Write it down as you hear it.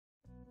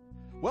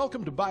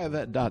Welcome to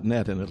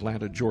Buyavette.net in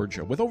Atlanta,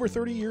 Georgia. With over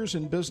 30 years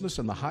in business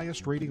and the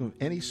highest rating of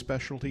any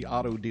specialty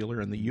auto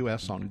dealer in the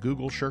U.S. on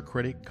Google,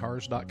 SureCritic,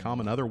 Cars.com,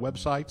 and other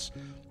websites,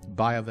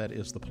 Buyavette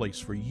is the place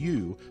for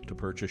you to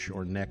purchase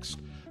your next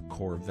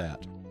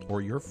Corvette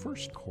or your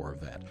first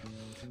Corvette.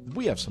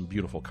 We have some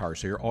beautiful cars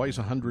here, always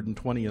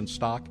 120 in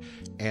stock,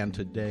 and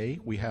today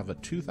we have a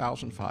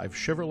 2005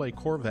 Chevrolet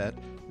Corvette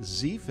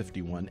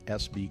Z51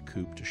 1SB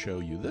Coupe to show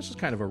you. This is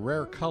kind of a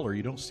rare color.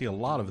 You don't see a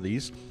lot of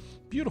these.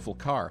 Beautiful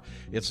car.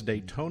 It's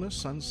Daytona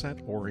Sunset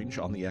Orange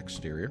on the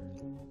exterior,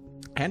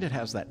 and it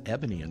has that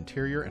ebony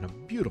interior and a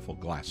beautiful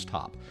glass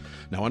top.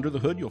 Now under the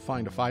hood you'll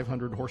find a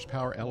 500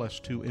 horsepower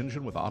LS2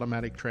 engine with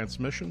automatic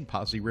transmission,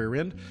 posi rear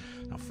end.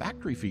 Now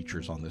factory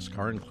features on this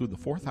car include the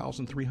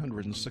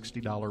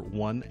 $4,360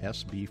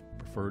 1SB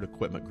preferred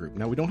equipment group.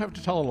 Now we don't have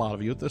to tell a lot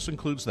of you, this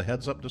includes the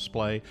heads-up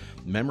display,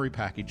 memory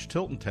package,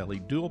 tilt and telly,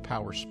 dual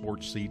power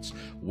sports seats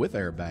with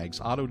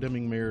airbags, auto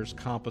dimming mirrors,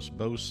 compass,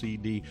 Bose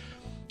CD.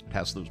 It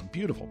has those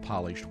beautiful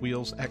polished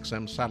wheels,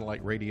 XM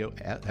satellite radio,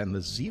 and the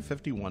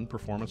Z51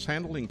 performance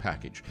handling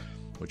package,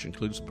 which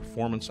includes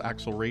performance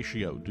axle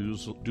ratio,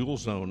 dual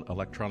zone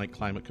electronic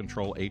climate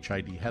control,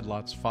 HID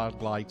headlights,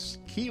 fog lights,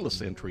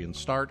 keyless entry and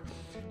start,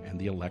 and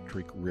the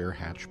electric rear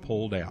hatch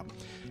pull down.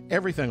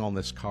 Everything on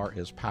this car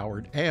is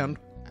powered, and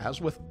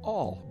as with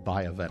all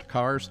Buyavette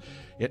cars,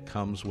 it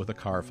comes with a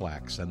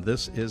Carfax, and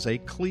this is a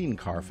clean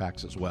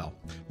Carfax as well.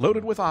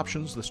 Loaded with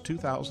options, this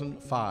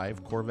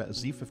 2005 Corvette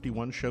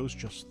Z51 shows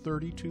just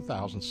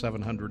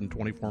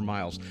 32,724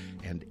 miles,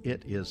 and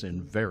it is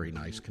in very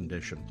nice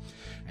condition.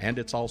 And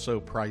it's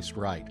also priced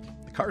right.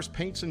 The car's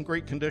paint's in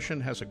great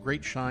condition, has a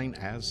great shine,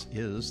 as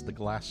is the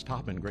glass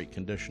top in great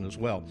condition as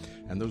well.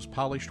 And those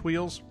polished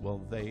wheels,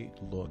 well, they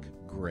look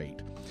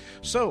great.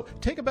 So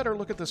take a better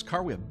look at this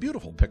car. We have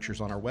beautiful pictures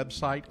on our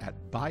website at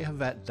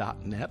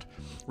Buyavette.net.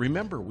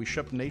 Remember, we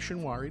ship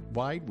nationwide,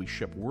 we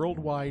ship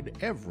worldwide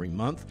every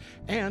month.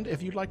 And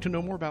if you'd like to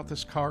know more about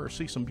this car or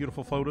see some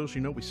beautiful photos,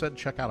 you know, we said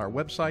check out our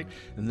website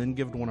and then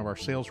give one of our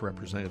sales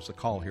representatives a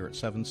call here at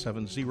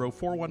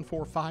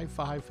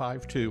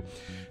 770-414-5552.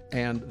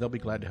 And they'll be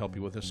glad to help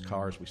you with this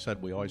car. As we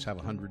said, we always have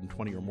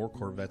 120 or more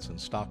Corvettes in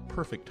stock.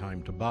 Perfect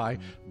time to buy.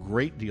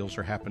 Great deals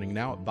are happening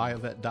now at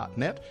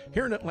Buyavette.net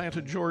here in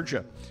Atlanta,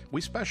 Georgia. We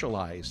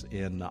specialize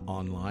in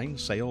online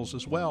sales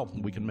as well.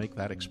 We can make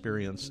that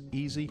experience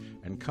easy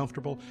and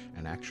comfortable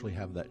and actually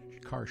have that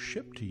car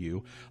shipped to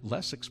you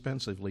less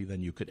expensively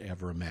than you could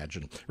ever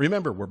imagine.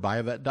 Remember, we're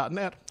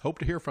Buyavette.net. Hope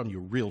to hear from you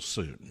real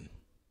soon.